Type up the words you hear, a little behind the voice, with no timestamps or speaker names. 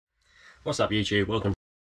What's up YouTube, welcome.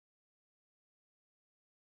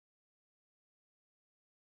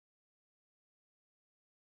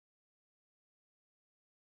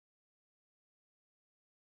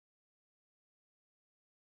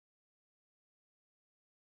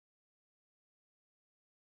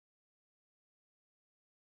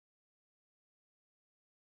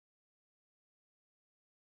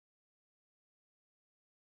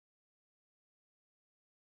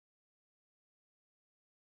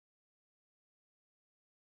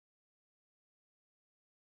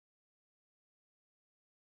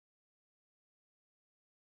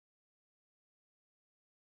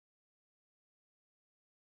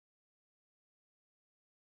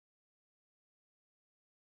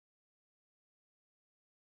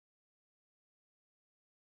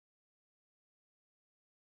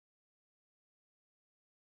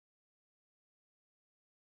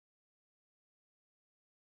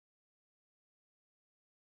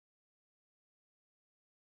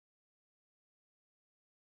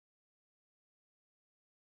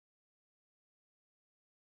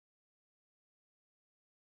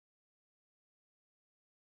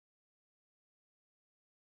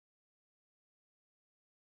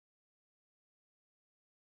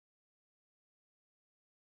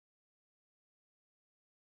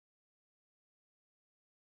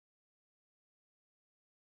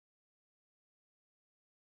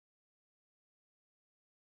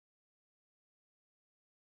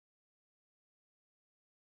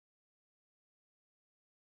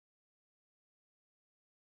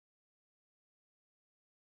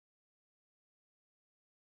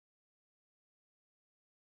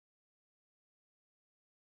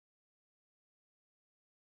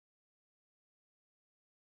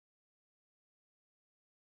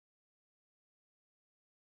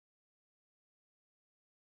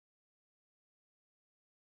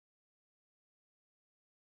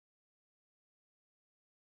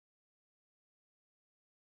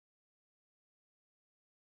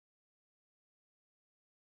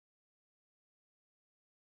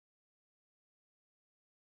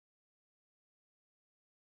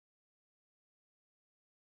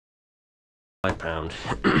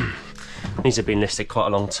 £5. These have been listed quite a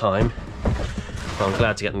long time, but I'm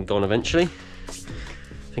glad to get them gone eventually.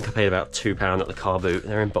 I think I paid about £2 at the car boot.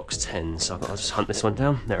 They're in box 10, so I'll just hunt this one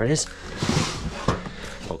down. There it is.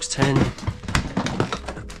 Box 10.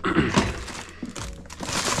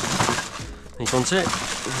 These ones it.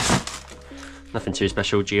 Nothing too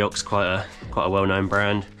special. Geox, quite a well-known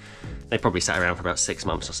brand. They probably sat around for about 6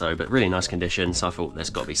 months or so, but really nice condition, so I thought there's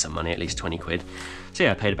got to be some money, at least 20 quid. So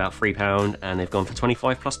yeah, I paid about £3 and they've gone for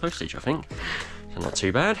 25 plus postage, I think. So not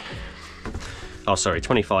too bad. Oh, sorry,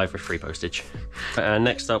 25 with free postage. And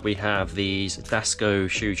next up we have these Dasco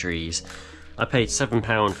shoe trees. I paid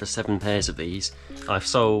 £7 for 7 pairs of these. I've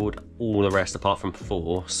sold all the rest apart from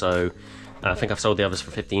 4, so I think I've sold the others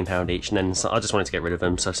for £15 each, and then I just wanted to get rid of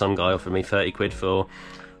them, so some guy offered me 30 quid for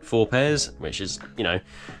 4 pairs, which is, you know,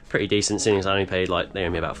 pretty decent, seeing as I only paid, like, they owe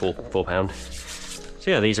me about £4. So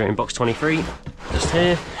yeah, these are in box 23, just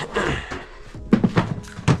here.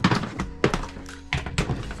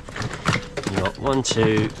 You got 1,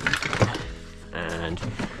 2, and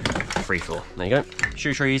 3, 4. There you go.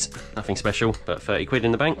 Shoe trees, nothing special, but 30 quid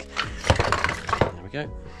in the bank. There we go.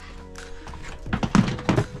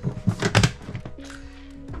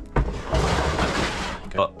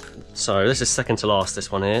 So this is second to last,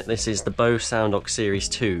 this one here. This is the Bose Soundox Series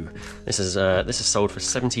 2. This is sold for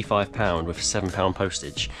 £75 with £7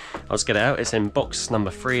 postage. I'll just get it out. It's in box number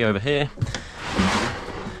 3 over here.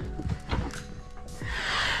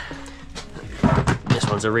 This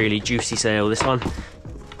one's a really juicy sale, this one.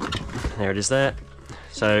 There it is there.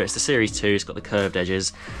 So it's the Series 2, it's got the curved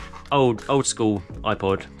edges. Old school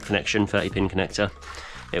iPod connection, 30-pin connector.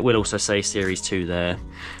 It will also say Series 2 there.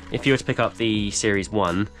 If you were to pick up the Series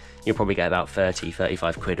 1, you'll probably get about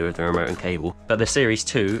 30-35 quid with the remote and cable. But the Series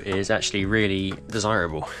 2 is actually really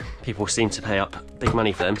desirable. People seem to pay up big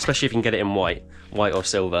money for them, especially if you can get it in white or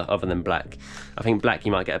silver, other than black. I think black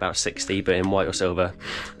you might get about 60, but in white or silver,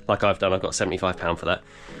 like I've done, I've got £75 for that.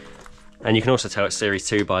 And you can also tell it's Series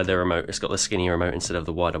 2 by the remote. It's got the skinny remote instead of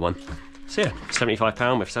the wider one. So yeah,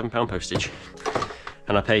 £75 with £7 postage.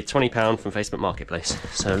 And I paid £20 from Facebook Marketplace,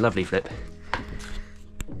 so lovely flip.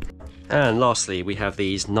 And lastly, we have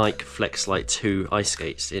these Nike Flex Lite 2 ice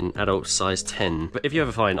skates in adult size 10. But if you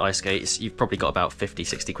ever find ice skates, you've probably got about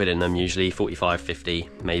 50-60 quid in them, usually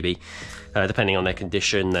 45-50 maybe, depending on their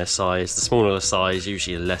condition, their size. The smaller the size,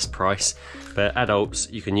 usually less price, but adults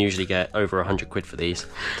you can usually get over 100 quid for these.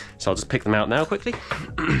 So I'll just pick them out now quickly.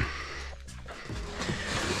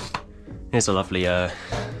 Here's a lovely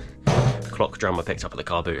clock drum I picked up at the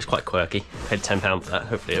car boot. It's quite quirky. Paid £10 for that.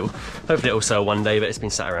 Hopefully it'll sell one day, but it's been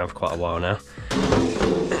sat around for quite a while now.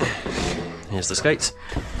 Here's the skates.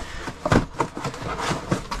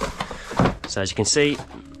 So as you can see,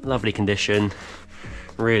 lovely condition,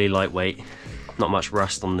 really lightweight, not much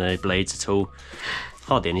rust on the blades at all,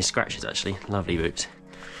 hardly any scratches actually, lovely boots.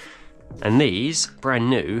 And these, brand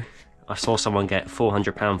new, I saw someone get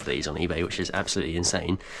 £400 for these on eBay, which is absolutely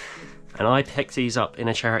insane. And I picked these up in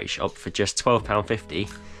a charity shop for just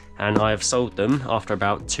 £12.50, and I have sold them after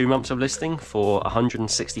about 2 months of listing for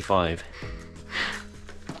 £165.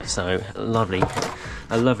 So lovely,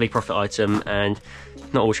 a lovely profit item, and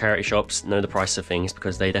not all charity shops know the price of things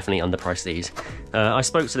because they definitely underprice these. I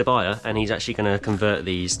spoke to the buyer and he's actually going to convert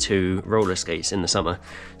these to roller skates in the summer,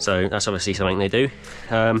 so that's obviously something they do.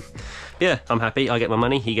 Yeah, I'm happy, I get my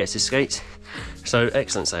money, he gets his skates, so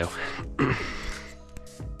excellent sale.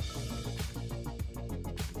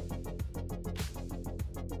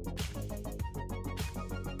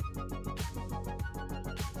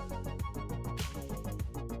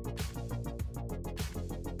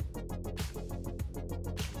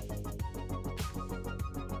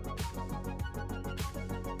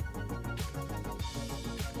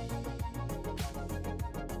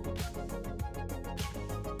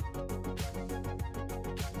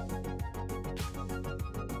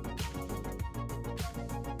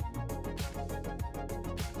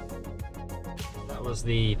 That was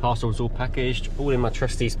the parcels all packaged, all in my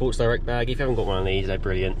trusty Sports Direct bag. If you haven't got one of these, they're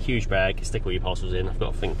brilliant. Huge bag, stick all your parcels in. I've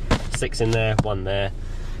got, I think, 6 in there, 1 there.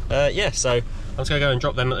 Yeah, so I'm just going to go and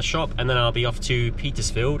drop them at the shop, and then I'll be off to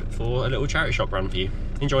Petersfield for a little charity shop run for you.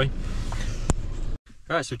 Enjoy.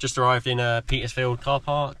 Right, so we've just arrived in Petersfield car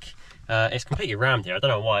park. It's completely rammed here. I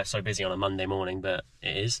don't know why it's so busy on a Monday morning, but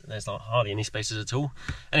it is. There's like hardly any spaces at all.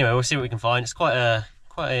 Anyway, we'll see what we can find. It's quite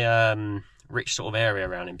a rich sort of area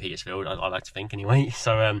around in Petersfield, I like to think anyway.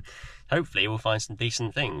 So hopefully we'll find some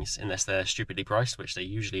decent things, unless they're stupidly priced, which they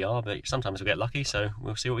usually are, but sometimes we'll get lucky, so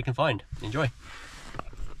we'll see what we can find. Enjoy.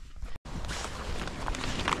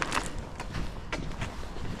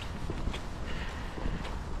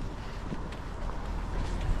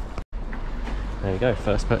 There we go,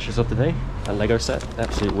 first purchase of the day, a Lego set,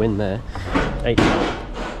 absolute win there. £8.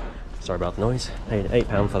 Sorry about the noise, paid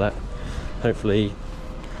 £8 for that. Hopefully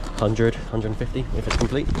 100, 150 if it's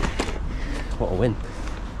complete. What a win.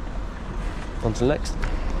 On to the next.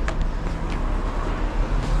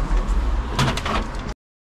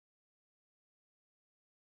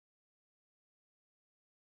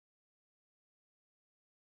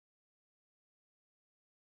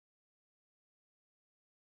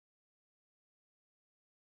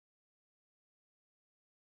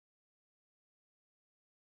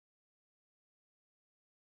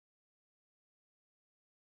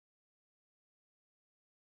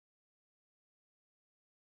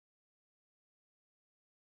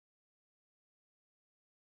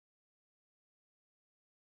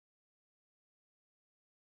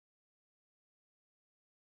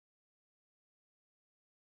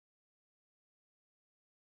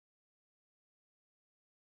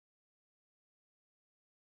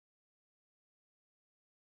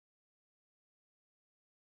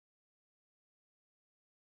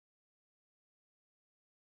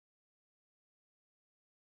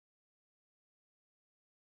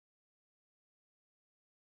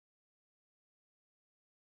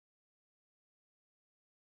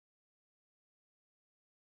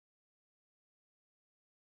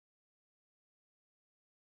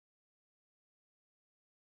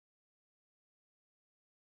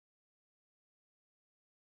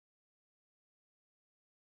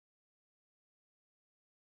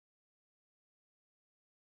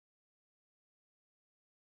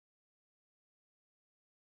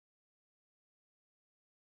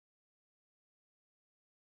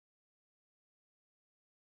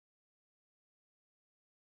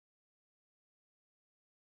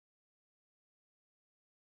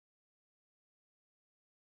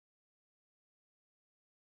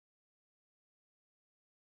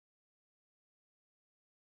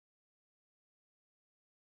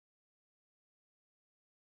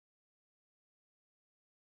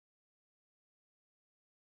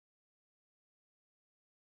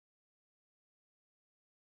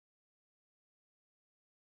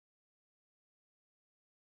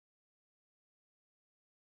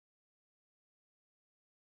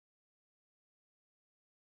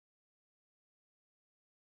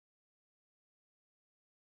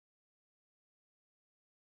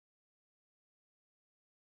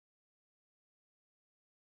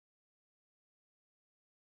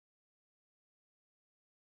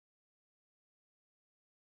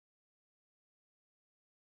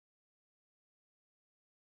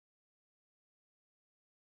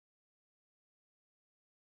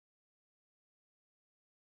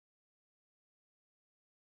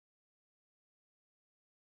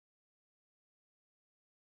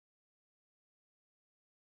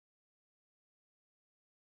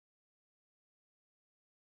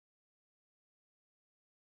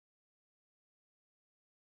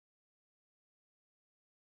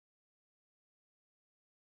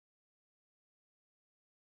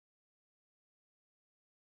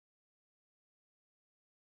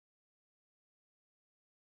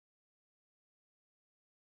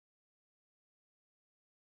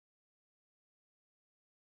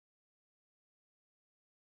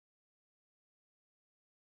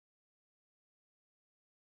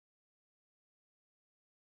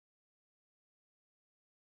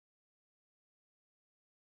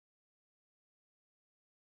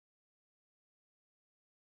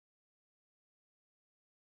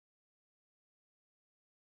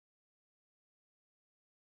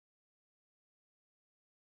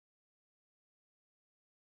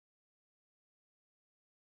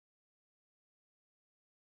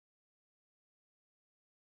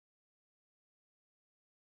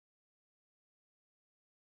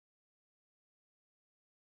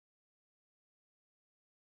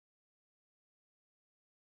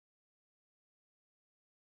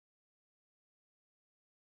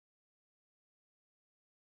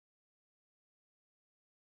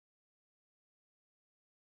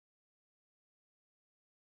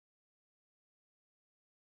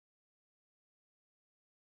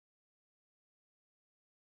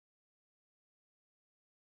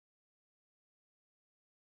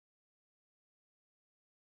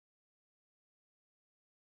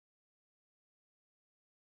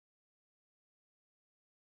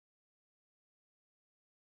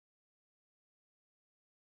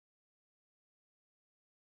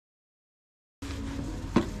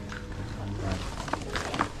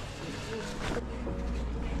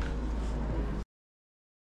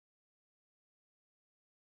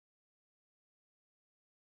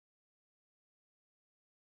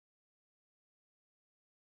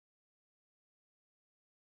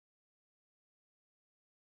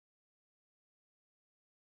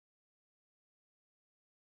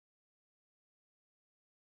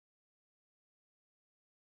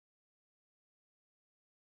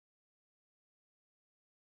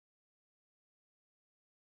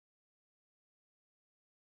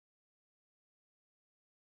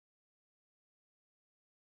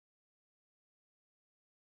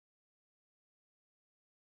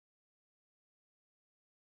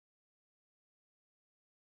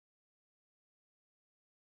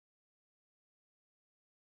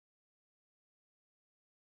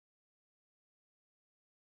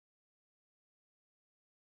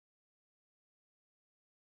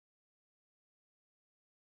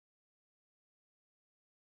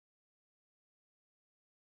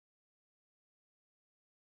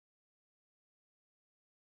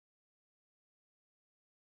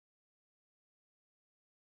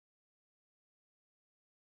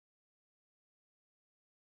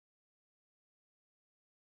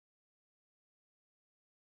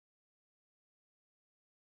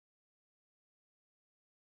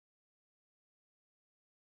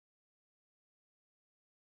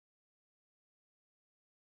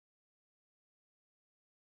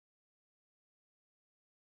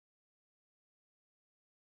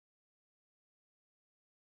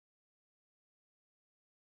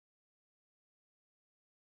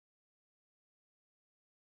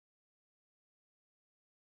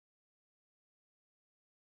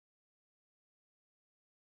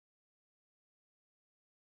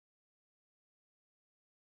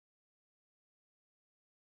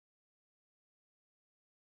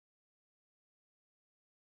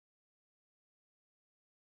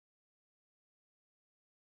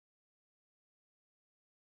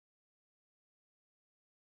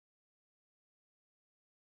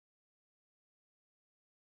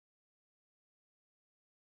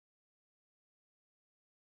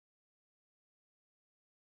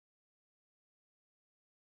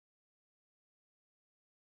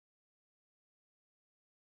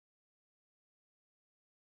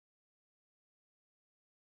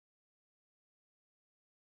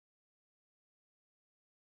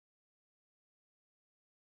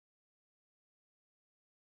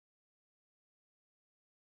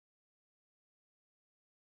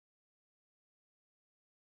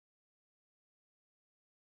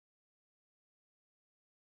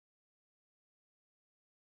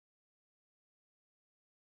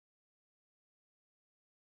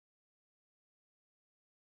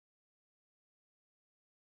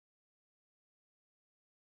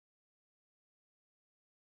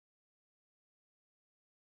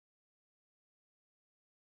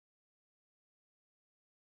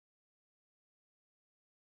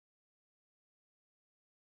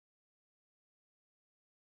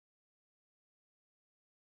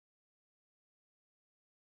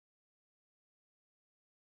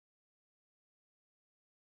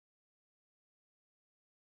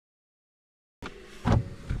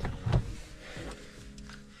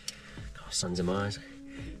 sun's in my eyes.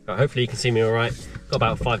 Right, hopefully you can see me all right. Got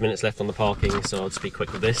about 5 minutes left on the parking, so I'll just be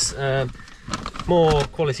quick with this. More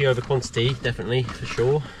quality over quantity, definitely, for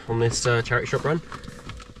sure, on this charity shop run.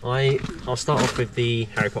 I'll start off with the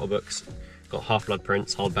Harry Potter books. Got Half-Blood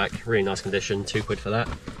prints, hardback, really nice condition, £2 for that.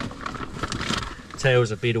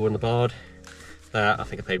 Tales of Beedle and the Bard, that I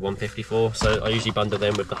think I paid £1.50 for, so I usually bundle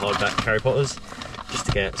them with the hardback Harry Potters, just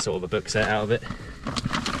to get sort of a book set out of it.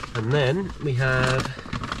 And then we have,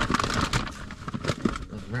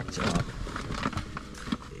 I've wrapped it up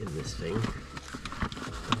in this thing,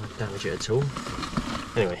 I don't damage it at all.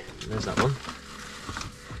 Anyway, there's that one.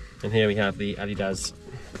 And here we have the Adidas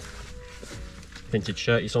vintage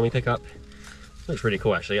shirt you saw me pick up. Looks really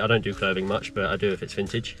cool actually. I don't do clothing much, but I do if it's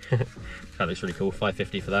vintage. That looks really cool,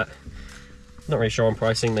 £5.50 for that. Not really sure on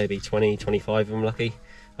pricing, maybe 20, 25 if I'm lucky.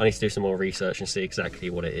 I need to do some more research and see exactly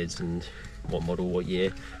what it is and what model, what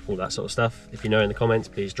year, all that sort of stuff. If you know in the comments,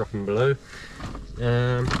 please drop them below.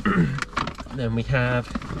 Then we have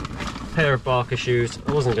a pair of Barker shoes.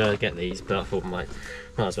 I wasn't going to get these, but I thought might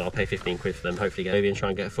as well. I'll pay 15 quid for them, hopefully get maybe and try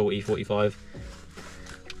and get 40, 45.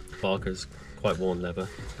 Barker's quite worn leather,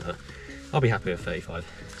 but I'll be happy with 35,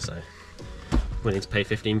 so willing to pay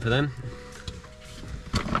 15 for them.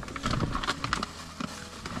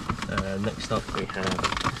 Next up we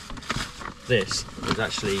have, this is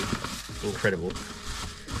actually incredible.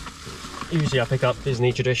 Usually I pick up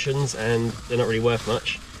Disney traditions and they're not really worth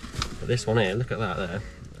much, but this one here, look at that there.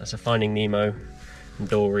 That's a Finding Nemo and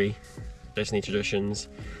Dory Disney traditions.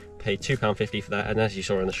 Paid £2.50 for that, and as you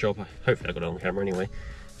saw in the shop, hopefully I got it on camera anyway,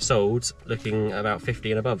 sold looking about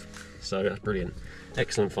 50 and above, so that's brilliant.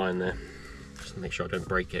 Excellent find there. Just make sure I don't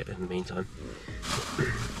break it in the meantime.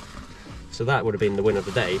 So that would have been the win of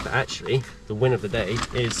the day, but actually the win of the day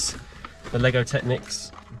is the Lego Technics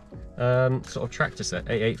sort of tractor set,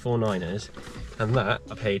 8849 is, and that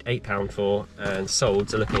I paid £8 for and sold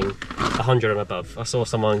to looking 100 and above. I saw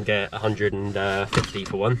someone get 150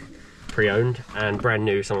 for one, pre-owned, and brand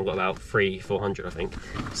new someone got about 400 I think.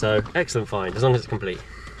 So excellent find, as long as it's complete.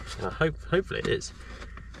 And hopefully it is.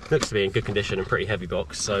 Looks to be in good condition and pretty heavy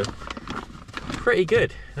box, so pretty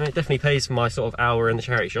good. And it definitely pays for my sort of hour in the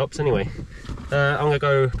charity shops anyway. I'm gonna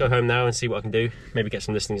go home now and see what I can do, maybe get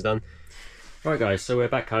some listings done. Right guys, so we're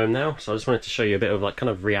back home now, so I just wanted to show you a bit of like kind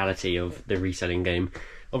of reality of the reselling game.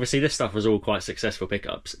 Obviously this stuff was all quite successful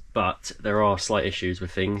pickups, but there are slight issues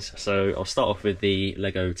with things. So I'll start off with the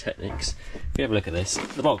Lego Technics. If you have a look at this,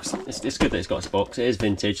 the box, it's good that it's got its box. It is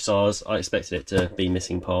vintage, so I expected it to be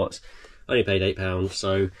missing parts. I only paid £8,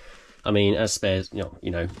 so I mean, as spares,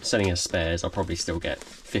 you know, selling as spares, I'll probably still get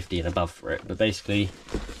 50 and above for it. But basically,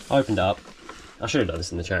 I opened up. I should have done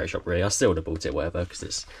this in the charity shop really. I still would have bought it, whatever, because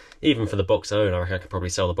it's, even for the box alone, I reckon I could probably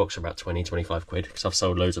sell the box for about 20, 25 quid, because I've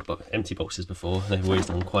sold loads of empty boxes before. They've always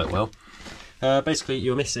done quite well. Basically,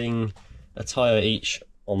 you're missing a tyre each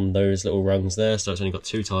on those little rungs there, so it's only got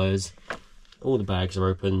 2 tyres. All the bags are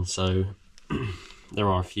open, so there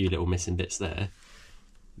are a few little missing bits there.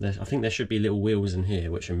 I think there should be little wheels in here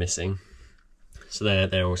which are missing, so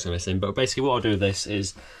they're also missing. But basically what I'll do with this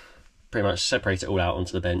is pretty much separate it all out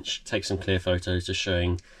onto the bench, take some clear photos just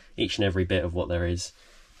showing each and every bit of what there is,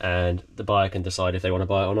 and the buyer can decide if they want to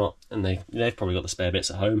buy it or not. And they've probably got the spare bits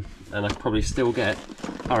at home, and I could probably still get,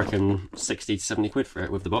 I reckon, 60 to 70 quid for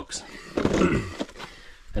it with the box.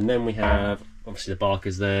 And then we have obviously the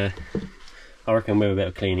Barkers there. I reckon with a bit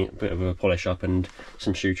of cleaning, a bit of a polish up and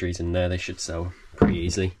some shoe trees in there, they should sell pretty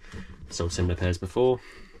easily. Sold similar pairs before.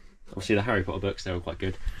 Obviously the Harry Potter books, they were quite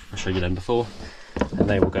good. I showed you them before, and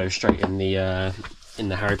they will go straight in the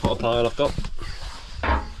Harry Potter pile I've got.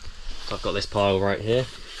 I've got this pile right here.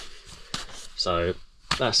 So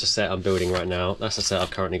that's the set I'm building right now. That's the set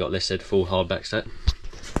I've currently got listed, full hardback set. And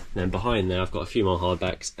then behind there I've got a few more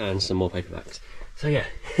hardbacks and some more paperbacks. So yeah,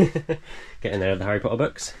 getting there with the Harry Potter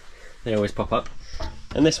books. They always pop up.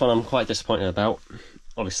 And this one I'm quite disappointed about.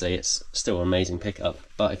 Obviously it's still an amazing pickup,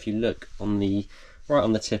 but if you look on the right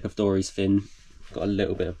on the tip of Dory's fin, got a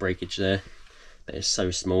little bit of breakage there, but it's so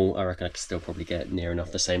small, I reckon I could still probably get near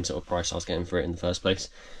enough the same sort of price I was getting for it in the first place.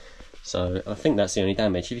 So I think that's the only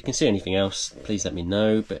damage. If you can see anything else, please let me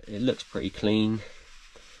know, but it looks pretty clean.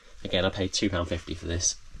 Again, I paid £2.50 for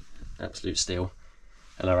this, absolute steal.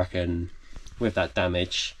 And I reckon with that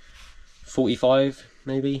damage, 45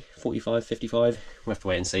 maybe, 45, 55, we'll have to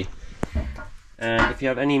wait and see. And if you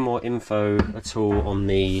have any more info at all on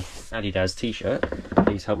the Adidas t-shirt,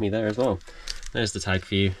 please help me there as well. There's the tag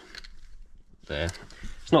for you there.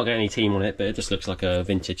 It's not got any team on it, but it just looks like a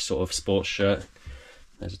vintage sort of sports shirt.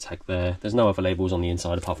 There's a tag there. There's no other labels on the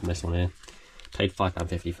inside apart from this one here. Paid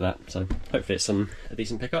 £5.50 for that, so hopefully it's a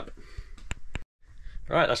decent pickup.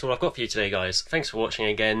 Right, that's all I've got for you today, guys. Thanks for watching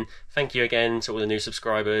again. Thank you again to all the new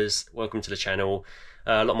subscribers. Welcome to the channel.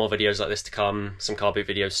 A lot more videos like this to come, some car boot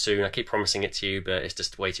videos soon. I keep promising it to you, but it's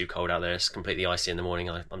just way too cold out there. It's completely icy in the morning.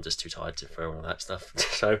 I'm just too tired to film all that stuff.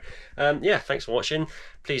 So, yeah, thanks for watching.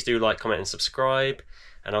 Please do like, comment, and subscribe,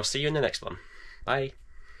 and I'll see you in the next one. Bye.